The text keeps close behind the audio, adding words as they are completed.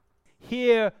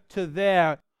here to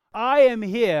there. I am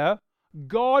here.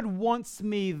 God wants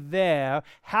me there.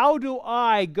 How do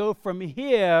I go from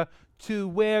here to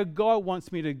where God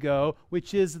wants me to go,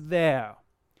 which is there?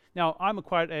 Now, I'm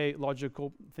quite a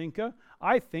logical thinker.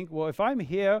 I think, well, if I'm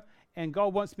here and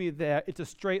God wants me there, it's a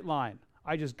straight line.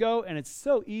 I just go, and it's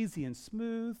so easy and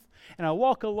smooth, and I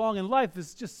walk along, and life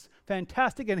is just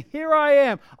fantastic, and here I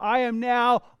am. I am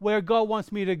now where God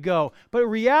wants me to go. But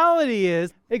reality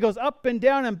is, it goes up and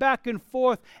down and back and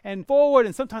forth and forward,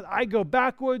 and sometimes I go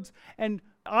backwards, and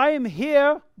I am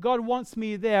here. God wants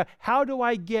me there. How do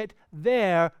I get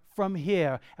there from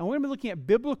here? And we're going to be looking at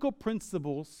biblical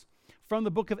principles from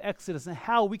the book of Exodus and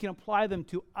how we can apply them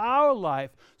to our life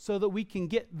so that we can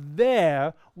get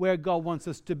there where God wants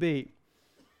us to be.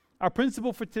 Our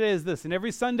principle for today is this, and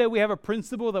every Sunday we have a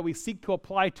principle that we seek to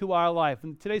apply to our life.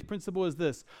 And today's principle is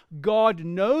this: God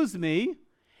knows me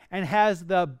and has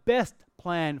the best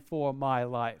plan for my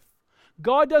life.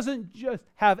 God doesn't just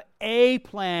have a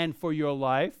plan for your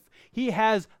life. He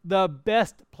has the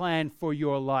best plan for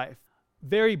your life.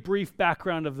 Very brief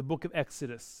background of the book of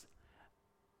Exodus.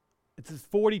 It's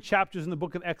 40 chapters in the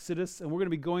book of Exodus, and we're going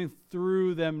to be going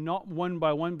through them not one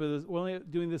by one, but we're only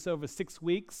doing this over 6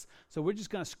 weeks, so we're just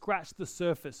going to scratch the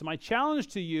surface. So my challenge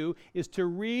to you is to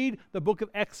read the book of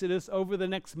Exodus over the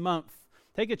next month.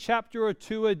 Take a chapter or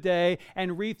two a day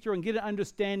and read through and get an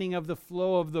understanding of the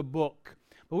flow of the book.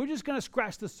 But we're just going to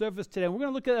scratch the surface today. We're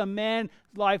going to look at a man's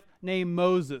life named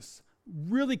Moses.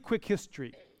 Really quick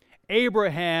history.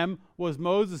 Abraham was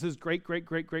Moses'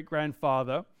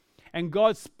 great-great-great-great-grandfather. And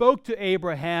God spoke to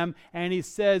Abraham, and he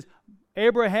says,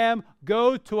 Abraham,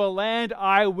 go to a land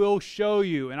I will show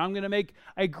you, and I'm going to make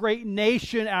a great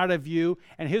nation out of you.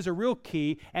 And here's a real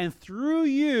key: and through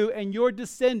you and your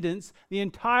descendants, the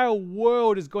entire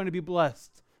world is going to be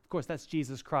blessed. Of course, that's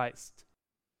Jesus Christ.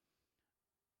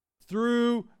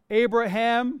 Through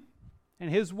Abraham and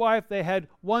his wife, they had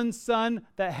one son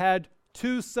that had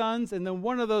 2 sons, and then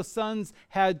one of those sons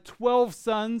had 12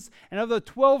 sons, and of the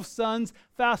 12 sons,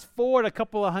 fast forward a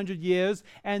couple of hundred years,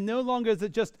 and no longer is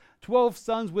it just 12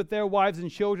 sons with their wives and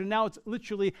children. Now it's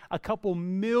literally a couple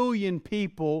million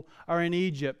people are in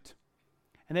Egypt.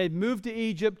 And they had moved to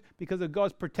Egypt because of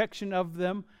God's protection of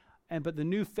them, but the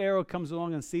new Pharaoh comes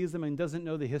along and sees them and doesn't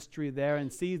know the history there,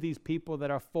 and sees these people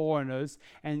that are foreigners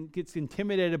and gets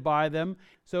intimidated by them,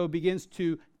 so begins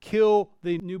to kill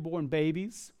the newborn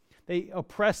babies. They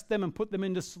oppressed them and put them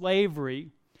into slavery.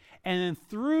 And then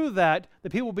through that, the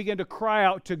people began to cry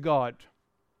out to God.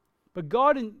 But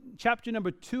God, in chapter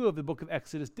number 2 of the book of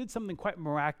Exodus, did something quite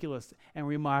miraculous and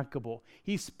remarkable.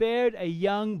 He spared a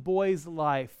young boy's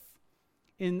life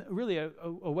in really a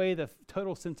way, the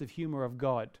total sense of humor of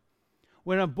God.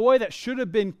 When a boy that should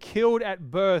have been killed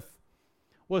at birth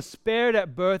was spared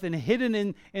at birth and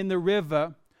hidden in the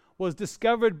river, was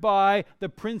discovered by the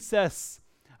princess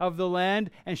of the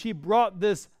land, and she brought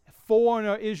this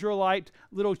foreigner Israelite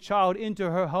little child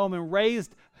into her home and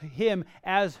raised him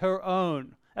as her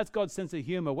own. That's God's sense of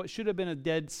humor. What should have been a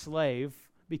dead slave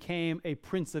became a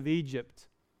prince of Egypt.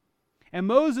 And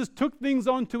Moses took things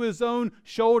onto his own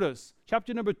shoulders.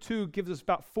 Chapter number 2 gives us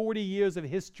about 40 years of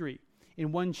history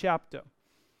in one chapter.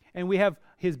 And we have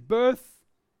his birth,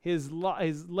 his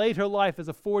later life as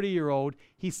a 40-year-old.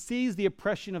 He sees the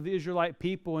oppression of the Israelite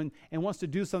people and wants to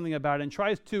do something about it, and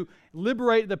tries to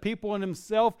liberate the people and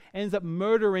himself, ends up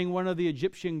murdering one of the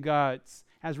Egyptian guards.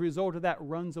 As a result of that,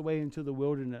 runs away into the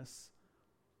wilderness.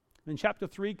 Then chapter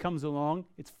 3 comes along.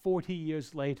 It's 40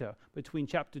 years later, between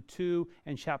chapter 2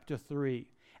 and chapter 3.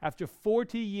 After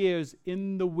 40 years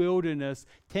in the wilderness,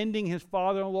 tending his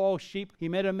father-in-law's sheep, he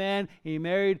met a man, he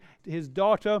married his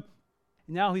daughter.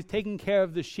 Now he's taking care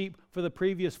of the sheep for the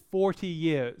previous 40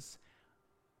 years.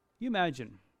 You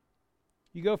imagine,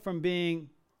 you go from being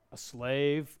a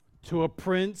slave to a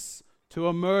prince to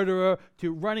a murderer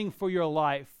to running for your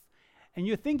life. And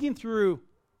you're thinking through,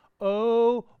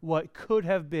 oh, what could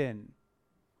have been.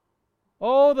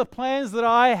 Oh, the plans that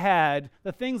I had,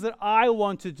 the things that I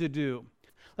wanted to do.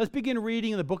 Let's begin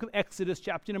reading in the book of Exodus,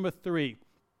 chapter number 3.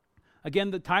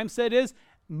 Again, the time set is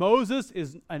Moses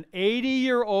is an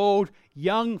 80-year-old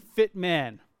young fit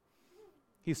man.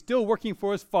 He's still working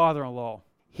for his father-in-law.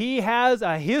 He has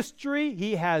a history.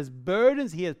 He has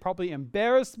burdens. He has probably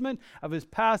embarrassment of his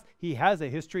past. He has a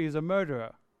history as a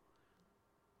murderer.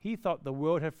 He thought the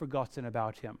world had forgotten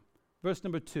about him. Verse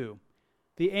number 2.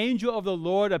 The angel of the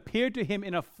Lord appeared to him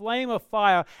in a flame of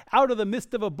fire out of the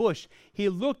midst of a bush. He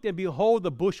looked, and behold,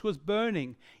 the bush was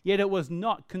burning, yet it was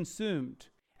not consumed.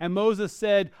 And Moses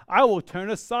said, I will turn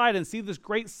aside and see this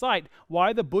great sight,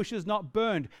 why the bush is not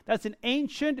burned. That's an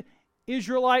ancient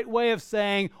Israelite way of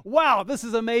saying, wow, this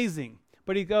is amazing.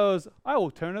 But he goes, I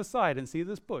will turn aside and see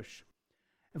this bush.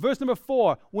 Verse number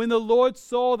 4, when the Lord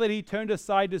saw that he turned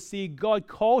aside to see, God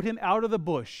called him out of the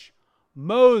bush,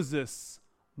 Moses,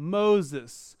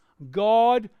 Moses.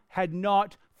 God had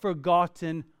not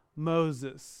forgotten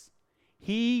Moses.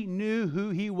 He knew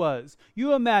who he was.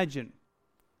 You imagine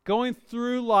going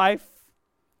through life,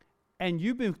 and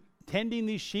you've been tending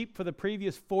these sheep for the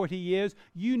previous 40 years.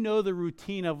 You know the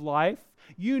routine of life.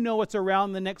 You know what's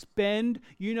around the next bend.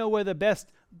 You know where the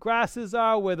best grasses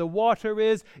are, where the water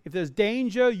is. If there's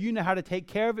danger, you know how to take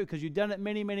care of it because you've done it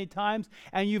many, many times.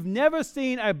 And you've never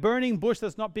seen a burning bush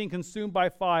that's not being consumed by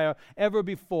fire ever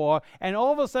before. And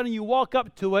all of a sudden you walk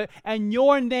up to it and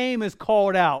your name is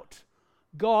called out.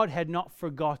 God had not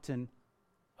forgotten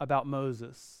about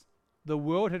Moses. The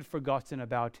world had forgotten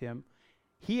about him.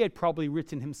 He had probably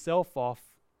written himself off.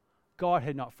 God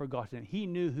had not forgotten him. He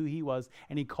knew who he was,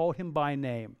 and he called him by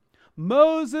name.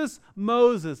 Moses,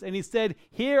 Moses. And he said,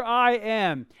 here I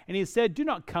am. And he said, do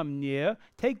not come near.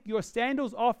 Take your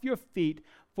sandals off your feet,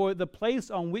 for the place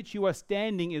on which you are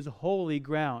standing is holy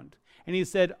ground. And he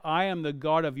said, I am the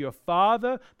God of your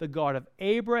father, the God of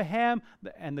Abraham,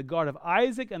 and the God of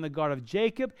Isaac, and the God of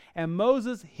Jacob. And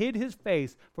Moses hid his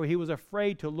face, for he was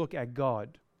afraid to look at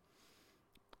God.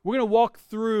 We're going to walk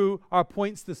through our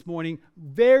points this morning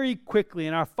very quickly.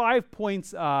 And our 5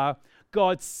 points are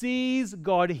God sees,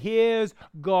 God hears,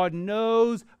 God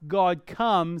knows, God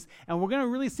comes. And we're going to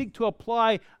really seek to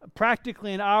apply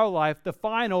practically in our life the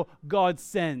final God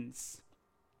sends.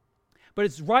 But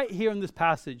it's right here in this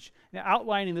passage. Now,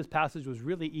 outlining this passage was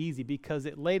really easy because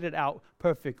it laid it out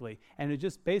perfectly. And it's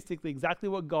just basically exactly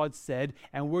what God said,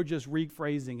 and we're just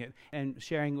rephrasing it and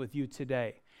sharing it with you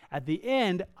today. At the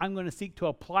end, I'm going to seek to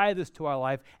apply this to our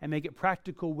life and make it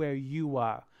practical where you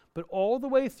are. But all the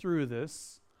way through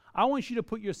this, I want you to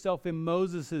put yourself in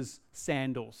Moses'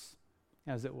 sandals,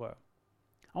 as it were.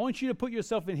 I want you to put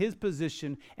yourself in his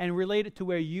position and relate it to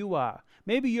where you are.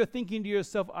 Maybe you're thinking to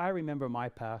yourself, I remember my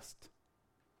past.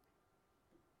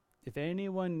 If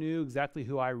anyone knew exactly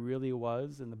who I really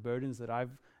was and the burdens that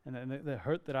and the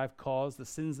hurt that I've caused, the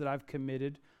sins that I've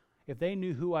committed, if they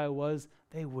knew who I was,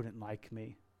 they wouldn't like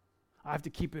me. I have to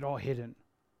keep it all hidden.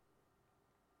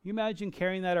 You imagine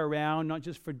carrying that around, not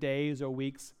just for days or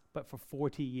weeks, but for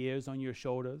 40 years on your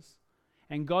shoulders.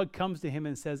 And God comes to him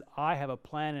and says, I have a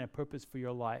plan and a purpose for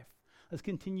your life. Let's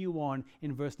continue on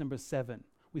in verse number 7.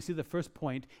 We see the first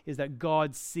point is that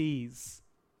God sees.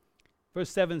 Verse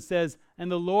 7 says,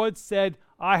 and the Lord said,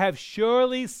 I have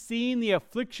surely seen the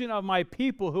affliction of my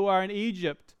people who are in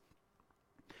Egypt.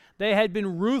 They had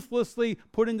been ruthlessly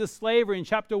put into slavery. In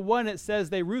chapter 1, it says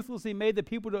they ruthlessly made the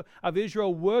people of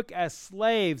Israel work as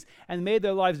slaves and made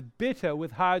their lives bitter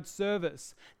with hard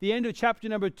service. The end of chapter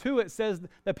number 2, it says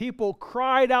the people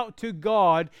cried out to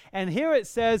God. And here it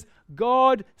says,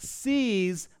 God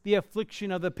sees the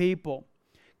affliction of the people.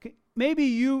 Maybe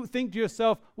you think to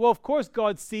yourself, well, of course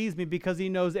God sees me because he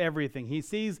knows everything. He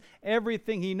sees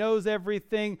everything. He knows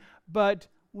everything. But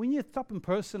when you stop and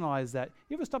personalize that,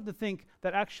 you ever stop to think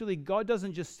that actually God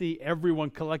doesn't just see everyone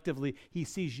collectively, he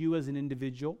sees you as an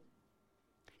individual?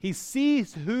 He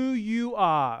sees who you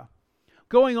are.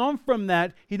 Going on from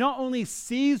that, he not only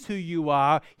sees who you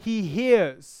are, he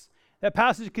hears. That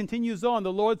passage continues on.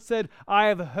 The Lord said, I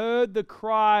have heard their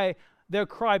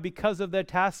cry because of their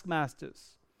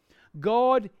taskmasters.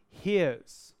 God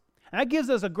hears. And that gives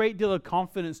us a great deal of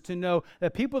confidence to know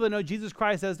that people that know Jesus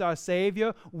Christ as our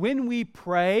Savior, when we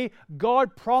pray,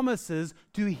 God promises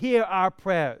to hear our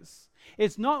prayers.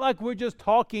 It's not like we're just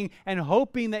talking and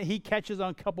hoping that he catches on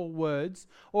a couple words,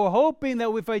 or hoping that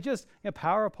if I just,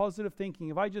 power of positive thinking,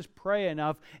 if I just pray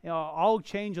enough, I'll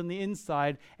change on the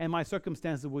inside and my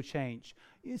circumstances will change.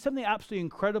 It's something absolutely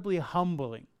incredibly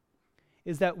humbling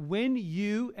is that when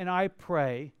you and I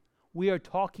pray, we are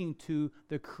talking to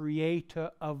the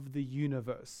creator of the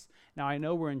universe. Now, I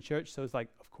know we're in church, so it's like,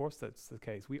 of course that's the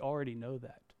case. We already know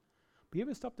that. But you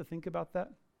ever stop to think about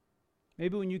that?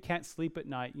 Maybe when you can't sleep at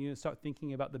night, you start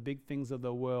thinking about the big things of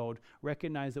the world.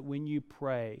 Recognize that when you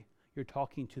pray, you're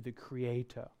talking to the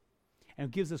creator. And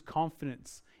it gives us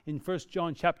confidence. In 1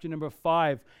 John chapter number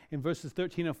 5, in verses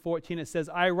 13 and 14, it says,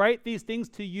 I write these things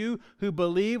to you who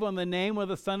believe on the name of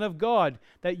the Son of God,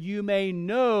 that you may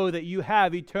know that you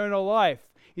have eternal life.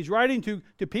 He's writing to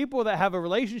people that have a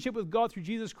relationship with God through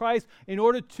Jesus Christ in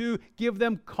order to give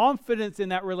them confidence in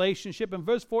that relationship. And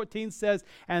verse 14 says,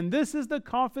 and this is the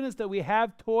confidence that we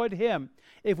have toward him.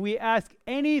 If we ask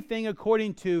anything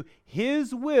according to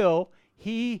his will,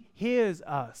 he hears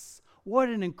us. What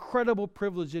an incredible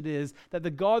privilege it is that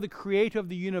the God, the creator of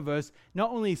the universe,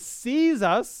 not only sees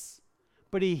us,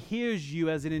 but he hears you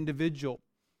as an individual.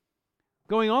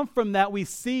 Going on from that, we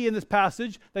see in this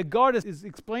passage that God is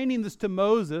explaining this to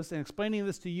Moses and explaining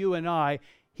this to you and I.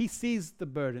 He sees the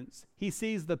burdens. He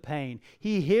sees the pain.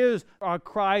 He hears our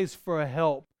cries for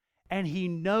help, and he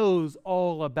knows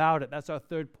all about it. That's our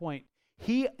third point.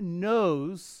 He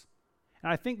knows, and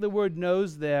I think the word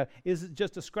knows there is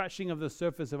just a scratching of the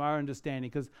surface of our understanding,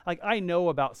 because I know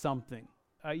about something.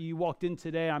 You walked in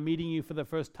today, I'm meeting you for the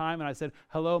first time, and I said,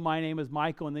 hello, my name is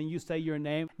Michael, and then you say your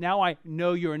name. Now I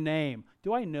know your name.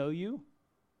 Do I know you?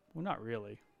 Well, not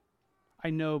really.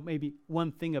 I know maybe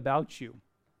one thing about you.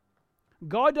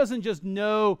 God doesn't just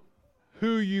know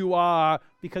who you are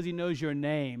because he knows your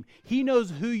name. He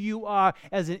knows who you are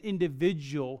as an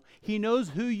individual. He knows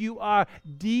who you are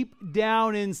deep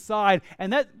down inside,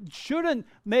 and that shouldn't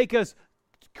make us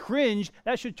cringe.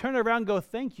 That should turn around and go,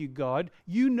 thank you, God.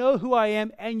 You know who I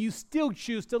am, and you still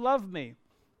choose to love me.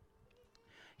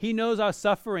 He knows our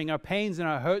suffering, our pains and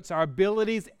our hurts, our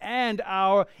abilities and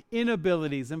our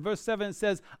inabilities. In verse 7 it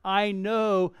says, I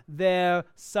know their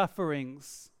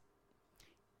sufferings.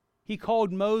 He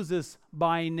called Moses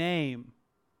by name.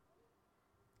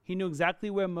 He knew exactly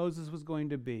where Moses was going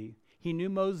to be. He knew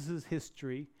Moses'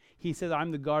 history. He said,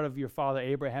 I'm the God of your father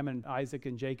Abraham and Isaac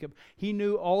and Jacob. He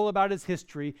knew all about his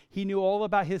history. He knew all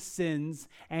about his sins.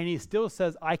 And he still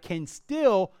says, I can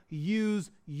still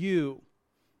use you.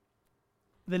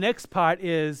 The next part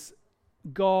is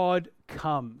God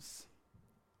comes.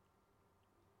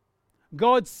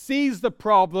 God sees the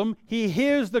problem. He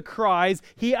hears the cries.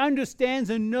 He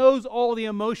understands and knows all the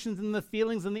emotions and the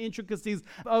feelings and the intricacies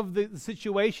of the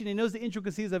situation. He knows the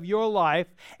intricacies of your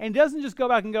life. And doesn't just go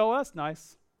back and go, well, that's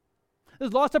nice.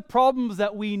 There's lots of problems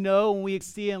that we know and we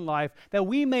see in life that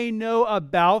we may know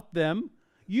about them.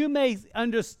 You may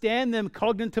understand them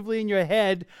cognitively in your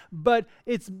head, but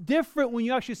it's different when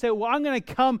you actually say, well, I'm going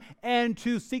to come and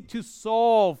to seek to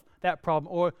solve that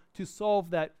problem or to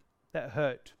solve that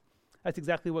hurt. That's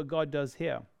exactly what God does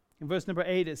here. In verse number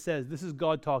 8 it says, this is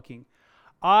God talking.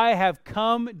 I have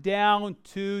come down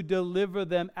to deliver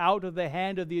them out of the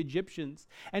hand of the Egyptians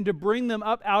and to bring them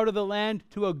up out of the land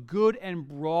to a good and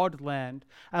broad land,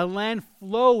 a land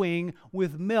flowing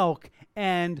with milk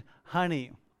and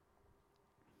honey.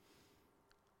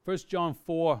 1 John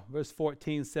 4 verse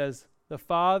 14 says, the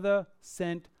Father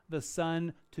sent the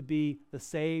Son to be the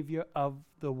Savior of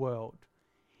the world.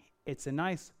 It's a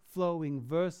nice flowing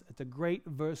verse. It's a great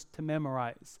verse to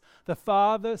memorize. The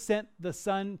Father sent the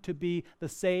Son to be the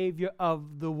Savior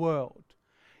of the world.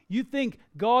 You think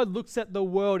God looks at the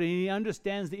world and he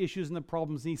understands the issues and the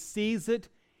problems. He sees it,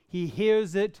 he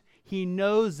hears it, he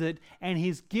knows it, and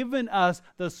he's given us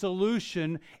the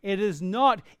solution. It is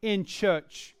not in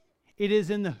church. It is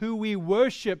in who we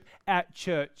worship at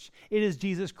church. It is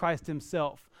Jesus Christ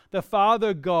himself. The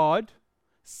Father God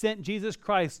sent Jesus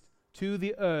Christ to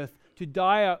the earth to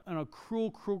die on a cruel,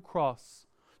 cruel cross,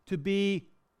 to be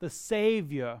the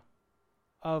Savior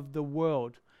of the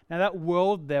world. Now that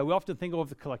world there, we often think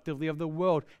of it collectively of the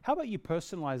world. How about you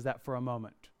personalize that for a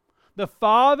moment? The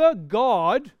Father,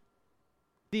 God,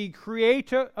 the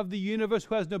creator of the universe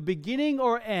who has no beginning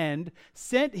or end,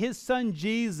 sent his Son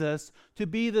Jesus to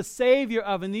be the Savior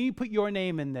of, and then you put your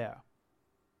name in there.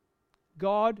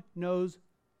 God knows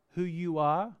who you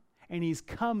are, and he's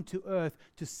come to earth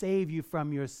to save you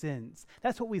from your sins.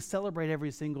 That's what we celebrate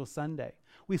every single Sunday.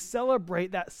 We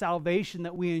celebrate that salvation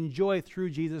that we enjoy through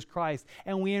Jesus Christ,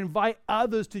 and we invite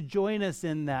others to join us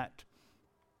in that.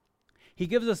 He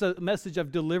gives us a message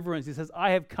of deliverance. He says,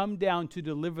 I have come down to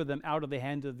deliver them out of the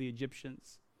hand of the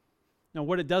Egyptians. Now,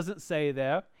 what it doesn't say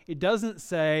there, it doesn't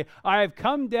say, I have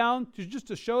come down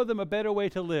to show them a better way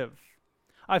to live.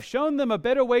 I've shown them a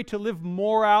better way to live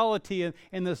morality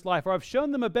in this life, or I've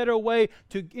shown them a better way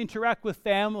to interact with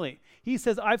family. He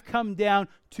says, I've come down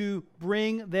to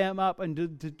bring them up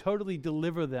and to totally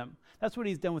deliver them. That's what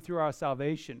he's done through our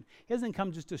salvation. He hasn't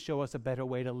come just to show us a better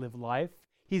way to live life.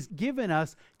 He's given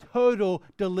us total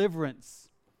deliverance.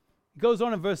 It goes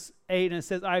on in verse 8 and it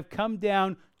says, I've come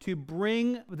down to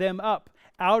bring them up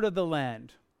out of the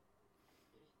land.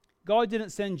 God didn't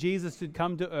send Jesus to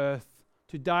come to earth,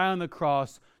 to die on the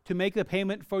cross, to make the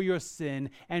payment for your sin,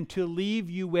 and to leave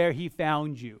you where he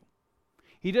found you.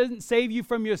 He doesn't save you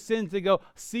from your sins to go,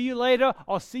 see you later,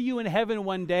 I'll see you in heaven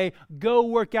one day, go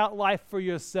work out life for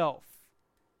yourself.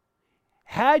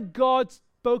 Had God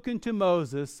spoken to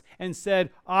Moses and said,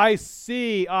 I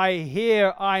see, I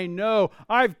hear, I know,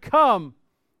 I've come.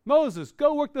 Moses,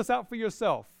 go work this out for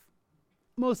yourself.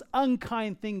 Most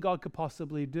unkind thing God could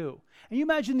possibly do. And you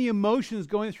imagine the emotions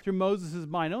going through Moses'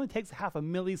 mind. It only takes half a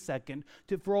millisecond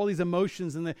for all these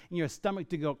emotions in your stomach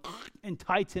to go and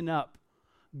tighten up.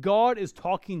 God is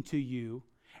talking to you,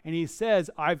 and he says,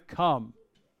 I've come.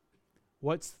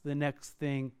 What's the next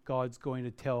thing God's going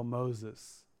to tell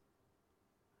Moses?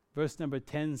 Verse number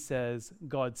 10 says,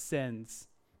 God sends.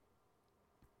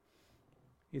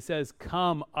 He says,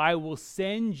 come, I will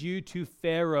send you to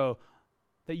Pharaoh,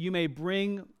 that you may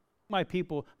bring my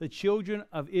people, the children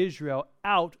of Israel,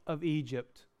 out of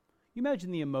Egypt. You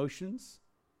imagine the emotions?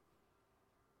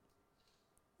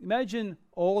 Imagine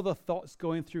all the thoughts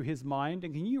going through his mind.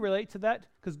 And can you relate to that?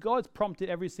 Because God's prompted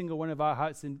every single one of our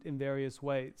hearts in various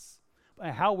ways.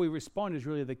 And how we respond is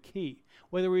really the key.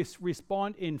 Whether we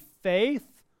respond in faith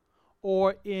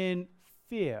or in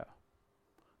fear.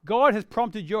 God has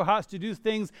prompted your hearts to do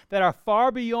things that are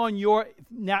far beyond your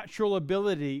natural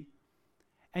ability.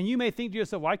 And you may think to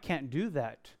yourself, well, I can't do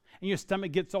that. And your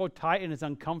stomach gets all tight and it's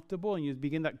uncomfortable and you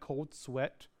begin that cold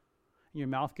sweat. And your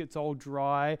mouth gets all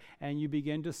dry and you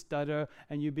begin to stutter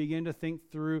and you begin to think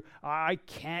through, I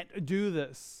can't do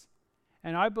this.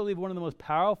 And I believe one of the most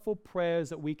powerful prayers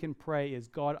that we can pray is,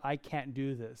 God, I can't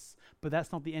do this. But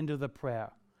that's not the end of the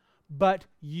prayer. But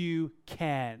you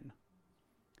can.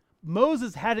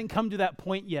 Moses hadn't come to that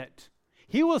point yet.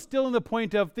 He was still in the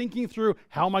point of thinking through,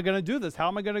 how am I going to do this? How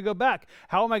am I going to go back?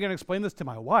 How am I going to explain this to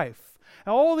my wife?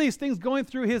 And all these things going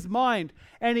through his mind.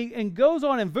 And he goes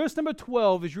on, and verse number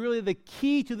 12 is really the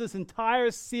key to this entire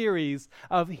series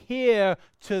of here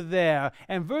to there.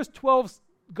 And verse 12,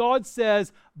 God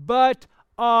says, but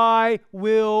I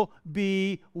will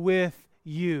be with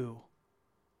you.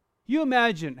 You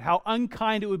imagine how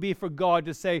unkind it would be for God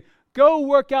to say, go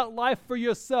work out life for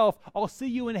yourself. I'll see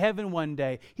you in heaven one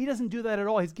day. He doesn't do that at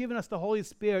all. He's given us the Holy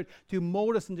Spirit to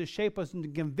mold us and to shape us and to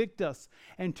convict us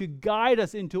and to guide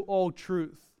us into all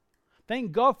truth.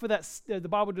 Thank God for that. The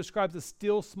Bible describes a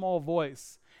still small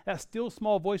voice. That still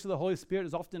small voice of the Holy Spirit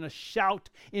is often a shout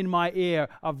in my ear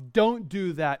of don't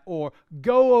do that or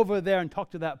go over there and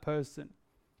talk to that person.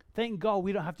 Thank God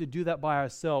we don't have to do that by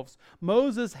ourselves.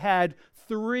 Moses had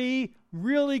 3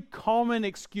 really common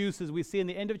excuses we see in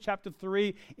the end of chapter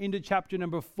 3 into chapter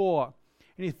number 4.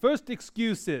 And his first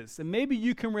excuse is, and maybe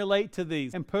you can relate to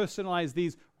these and personalize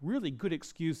these really good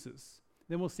excuses.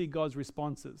 Then we'll see God's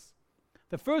responses.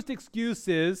 The first excuse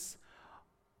is,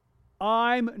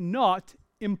 I'm not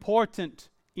important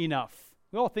enough.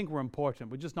 We all think we're important.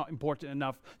 We're just not important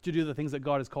enough to do the things that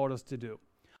God has called us to do.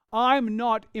 I'm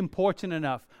not important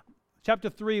enough. Chapter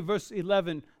 3, verse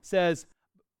 11 says,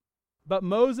 but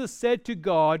Moses said to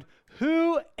God,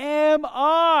 who am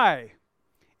I?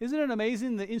 Isn't it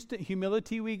amazing the instant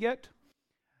humility we get?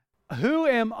 Who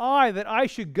am I that I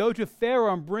should go to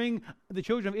Pharaoh and bring the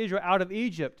children of Israel out of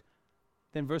Egypt?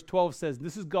 Then verse 12 says,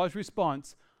 this is God's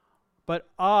response, but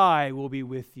I will be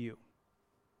with you.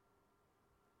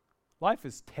 Life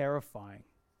is terrifying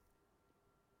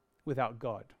without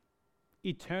God.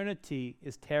 Eternity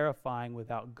is terrifying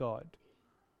without God.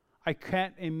 I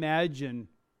can't imagine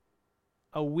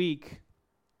a week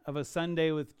of a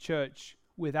Sunday with church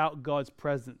without God's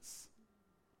presence.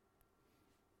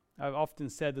 I've often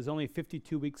said there's only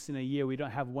 52 weeks in a year. We don't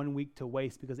have 1 week to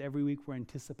waste because every week we're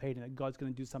anticipating that God's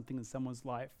going to do something in someone's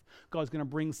life. God's going to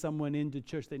bring someone into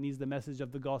church that needs the message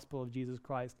of the gospel of Jesus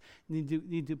Christ. They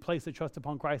need to place their trust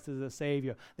upon Christ as a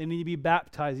Savior. They need to be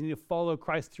baptized. They need to follow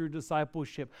Christ through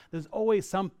discipleship. There's always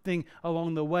something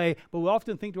along the way. But we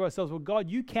often think to ourselves, well, God,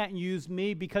 you can't use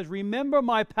me because remember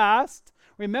my past?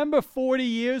 Remember 40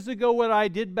 years ago what I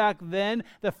did back then?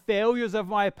 The failures of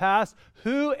my past?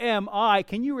 Who am I?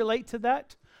 Can you relate to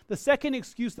that? The second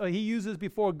excuse that he uses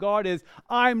before God is,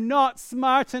 I'm not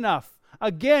smart enough.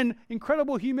 Again,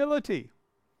 incredible humility.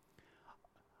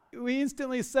 We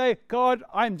instantly say, God,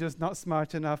 I'm just not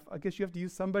smart enough. I guess you have to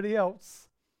use somebody else.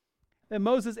 Then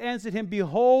Moses answered him,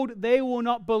 behold, they will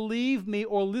not believe me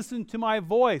or listen to my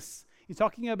voice. He's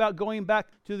talking about going back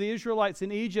to the Israelites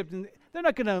in Egypt, and they're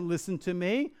not going to listen to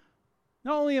me.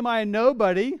 Not only am I a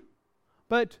nobody,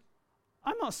 but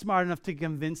I'm not smart enough to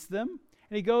convince them.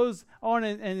 And he goes on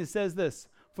and he says this,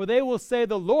 for they will say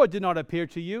the Lord did not appear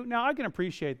to you. Now, I can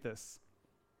appreciate this.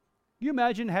 Can you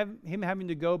imagine him having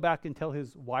to go back and tell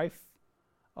his wife,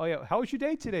 oh yeah, how was your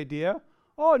day today, dear?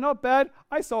 Oh, not bad.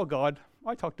 I saw God.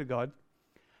 I talked to God.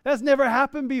 That's never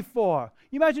happened before.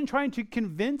 You imagine trying to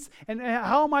convince, and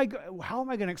how am I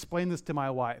going to explain this to my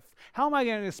wife? How am I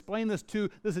going to explain this to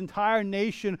this entire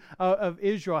nation of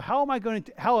Israel? How am I going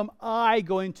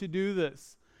to do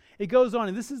this? It goes on,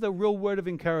 and this is the real word of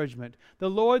encouragement. The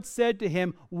Lord said to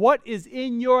him, what is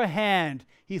in your hand?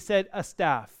 He said, a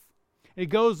staff. And it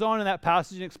goes on in that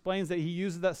passage and explains that he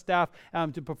uses that staff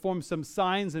to perform some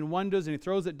signs and wonders, and he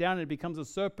throws it down and it becomes a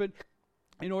serpent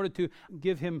in order to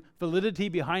give him validity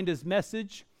behind his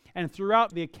message. And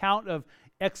throughout the account of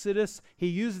Exodus. He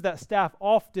uses that staff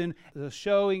often as a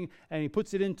showing, and he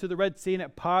puts it into the Red Sea and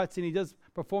it parts, and he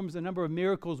performs a number of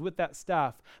miracles with that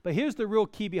staff. But here's the real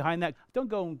key behind that. Don't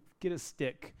go and get a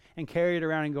stick and carry it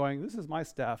around and going, this is my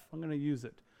staff, I'm going to use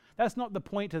it. That's not the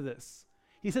point of this.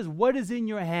 He says, what is in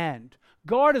your hand?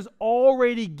 God has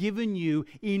already given you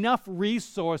enough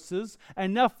resources,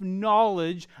 enough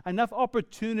knowledge, enough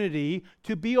opportunity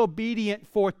to be obedient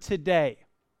for today.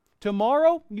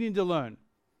 Tomorrow, you need to learn.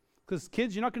 Because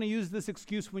kids, you're not going to use this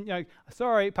excuse when you're like,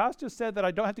 sorry, pastor said that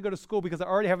I don't have to go to school because I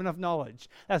already have enough knowledge.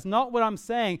 That's not what I'm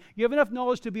saying. You have enough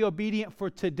knowledge to be obedient for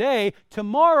today.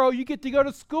 Tomorrow, you get to go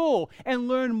to school and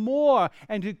learn more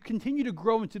and to continue to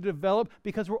grow and to develop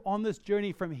because we're on this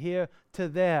journey from here to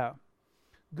there.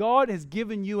 God has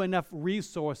given you enough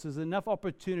resources, enough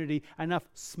opportunity, enough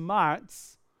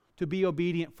smarts to be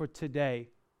obedient for today.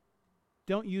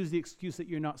 Don't use the excuse that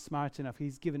you're not smart enough.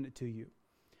 He's given it to you.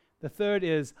 The third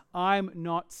is, I'm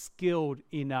not skilled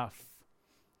enough.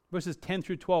 Verses 10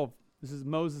 through 12. This is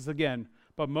Moses again.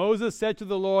 But Moses said to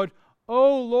the Lord,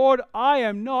 O Lord, I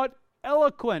am not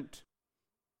eloquent,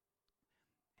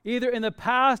 either in the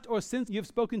past or since you've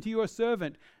spoken to your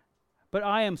servant, but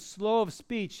I am slow of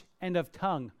speech and of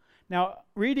tongue. Now,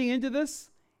 reading into this,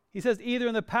 he says, either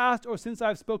in the past or since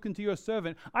I've spoken to your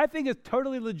servant. I think it's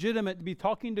totally legitimate to be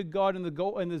talking to God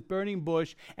in this burning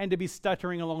bush and to be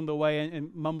stuttering along the way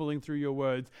and mumbling through your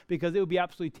words, because it would be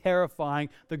absolutely terrifying.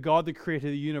 The God that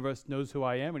created the universe knows who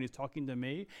I am, and he's talking to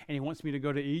me, and he wants me to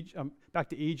go to back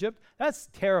to Egypt. That's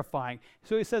terrifying.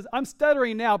 So he says, I'm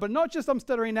stuttering now, but not just I'm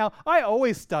stuttering now. I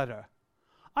always stutter.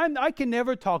 I can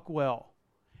never talk well.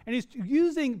 And he's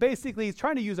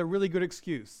trying to use a really good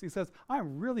excuse. He says,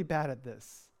 I'm really bad at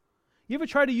this. You ever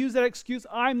try to use that excuse,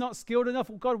 I'm not skilled enough?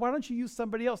 Well, God, why don't you use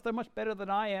somebody else? They're much better than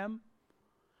I am.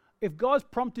 If God's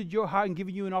prompted your heart and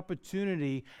given you an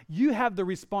opportunity, you have the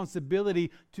responsibility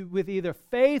to, with either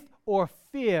faith or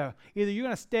fear, either you're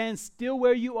going to stand still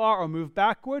where you are or move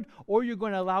backward, or you're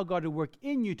going to allow God to work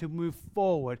in you to move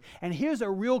forward. And here's a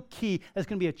real key that's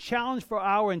going to be a challenge for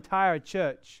our entire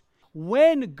church.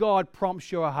 When God prompts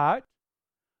your heart,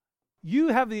 you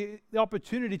have the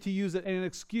opportunity to use it as an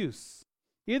excuse.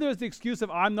 Either it's the excuse of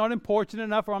I'm not important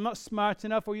enough, or I'm not smart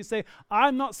enough, or you say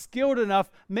I'm not skilled enough.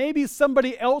 Maybe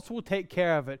somebody else will take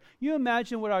care of it. You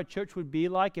imagine what our church would be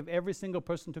like if every single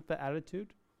person took that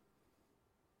attitude?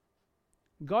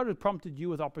 God has prompted you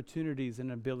with opportunities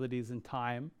and abilities and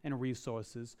time and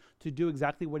resources to do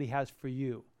exactly what he has for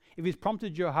you. If he's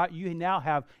prompted your heart, you now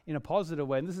have, in a positive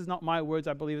way, and this is not my words,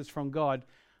 I believe it's from God,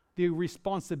 the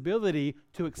responsibility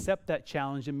to accept that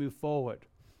challenge and move forward.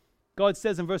 God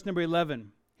says in verse number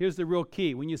 11, here's the real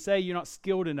key. When you say you're not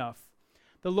skilled enough,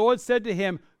 the Lord said to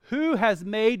him, who has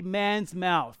made man's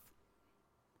mouth?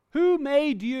 Who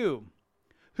made you?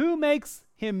 Who makes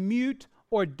him mute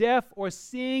or deaf or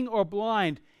seeing or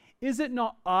blind? Is it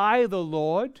not I, the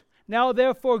Lord? Now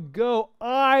therefore go,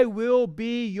 I will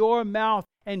be your mouth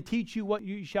and teach you what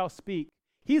you shall speak.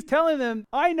 He's telling them,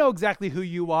 I know exactly who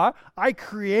you are. I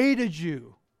created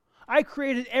you. I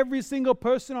created every single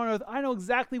person on earth. I know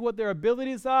exactly what their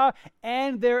abilities are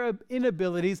and their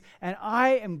inabilities, and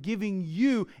I am giving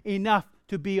you enough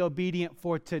to be obedient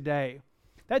for today.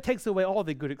 That takes away all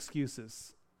the good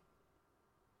excuses.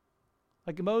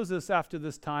 Like Moses, after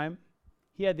this time,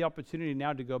 he had the opportunity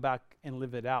now to go back and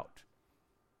live it out.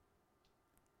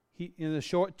 In the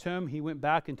short term, he went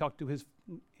back and talked to his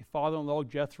father-in-law,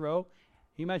 Jethro.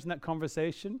 Can you imagine that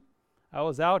conversation? I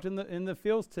was out in the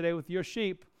fields today with your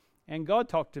sheep, and God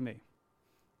talked to me.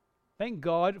 Thank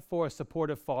God for a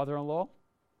supportive father-in-law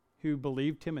who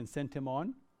believed him and sent him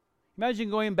on. Imagine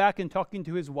going back and talking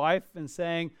to his wife and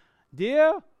saying,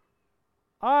 dear,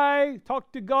 I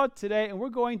talked to God today and we're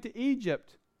going to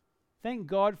Egypt. Thank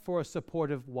God for a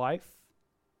supportive wife.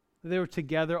 They were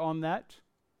together on that.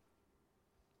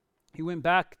 He went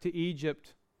back to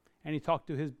Egypt and he talked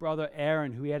to his brother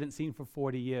Aaron, who he hadn't seen for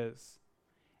 40 years.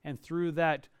 And through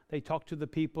that, they talked to the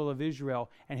people of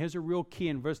Israel. And here's a real key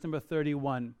in verse number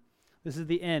 31. This is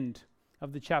the end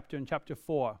of the chapter in chapter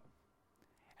 4.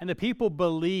 And the people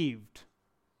believed.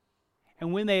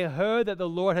 And when they heard that the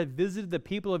Lord had visited the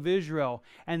people of Israel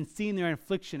and seen their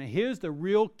affliction, and here's the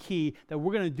real key that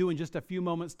we're going to do in just a few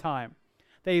moments' time.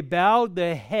 They bowed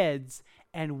their heads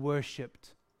and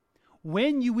worshiped.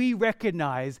 When we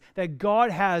recognize that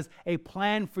God has a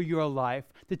plan for your life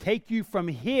to take you from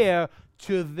here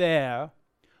to there,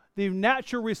 the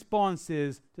natural response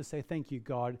is to say, thank you,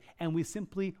 God, and we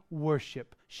simply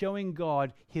worship, showing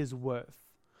God his worth.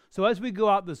 So as we go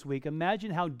out this week,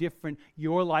 imagine how different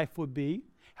your life would be,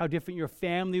 how different your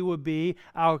family would be,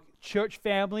 our church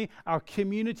family, our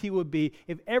community would be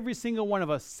if every single one of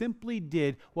us simply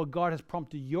did what God has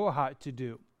prompted your heart to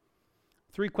do.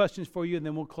 3 questions for you, and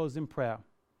then we'll close in prayer.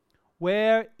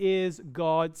 Where is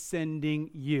God sending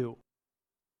you?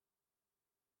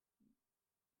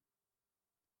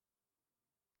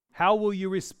 How will you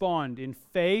respond, in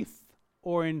faith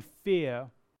or in fear?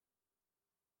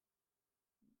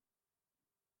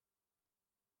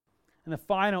 And the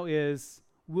final is,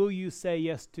 will you say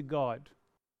yes to God?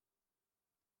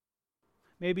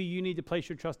 Maybe you need to place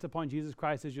your trust upon Jesus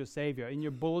Christ as your Savior. In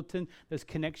your bulletin, there's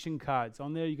connection cards.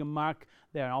 On there, you can mark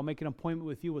there. And I'll make an appointment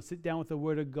with you. We'll sit down with the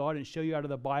Word of God and show you out of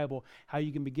the Bible how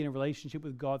you can begin a relationship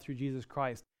with God through Jesus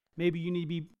Christ. Maybe you need to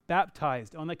be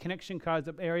baptized. On the connection cards,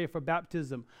 the area for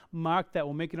baptism, mark that.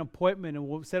 We'll make an appointment and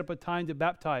we'll set up a time to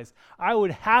baptize. I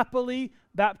would happily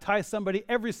baptize somebody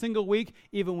every single week,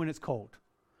 even when it's cold,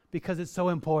 because it's so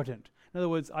important. In other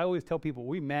words, I always tell people,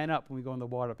 we man up when we go in the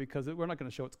water because we're not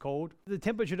going to show it's cold. The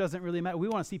temperature doesn't really matter. We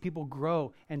want to see people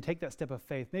grow and take that step of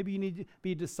faith. Maybe you need to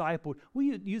be discipled. Will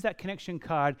you use that connection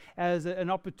card as an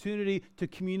opportunity to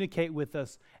communicate with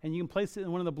us? And you can place it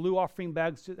in one of the blue offering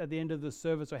bags at the end of the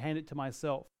service or hand it to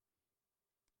myself.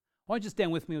 Why don't you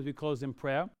stand with me as we close in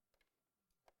prayer?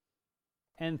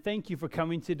 And thank you for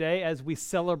coming today as we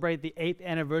celebrate the 8th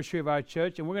anniversary of our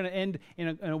church. And we're going to end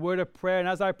in a word of prayer. And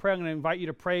as I pray, I'm going to invite you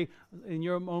to pray in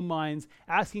your own minds,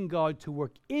 asking God to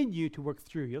work in you, to work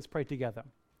through you. Let's pray together.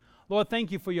 Lord,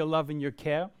 thank you for your love and your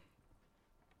care.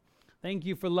 Thank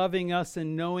you for loving us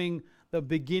and knowing the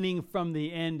beginning from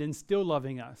the end and still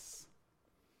loving us.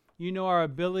 You know our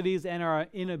abilities and our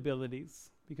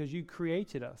inabilities because you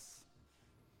created us.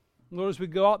 Lord, as we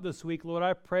go out this week, Lord,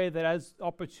 I pray that as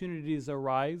opportunities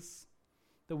arise,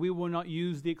 that we will not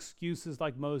use the excuses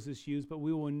like Moses used, but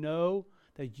we will know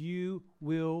that you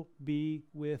will be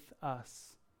with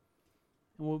us.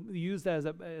 And we'll use that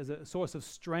as a source of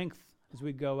strength as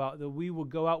we go out, that we will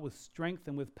go out with strength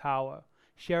and with power,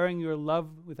 sharing your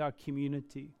love with our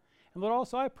community. And Lord,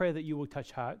 also I pray that you will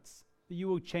touch hearts, that you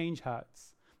will change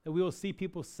hearts, that we will see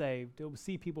people saved, that we will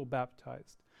see people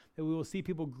baptized, that we will see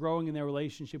people growing in their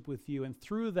relationship with you. And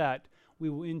through that, we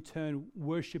will in turn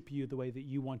worship you the way that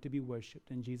you want to be worshipped.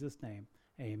 In Jesus' name,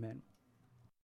 amen.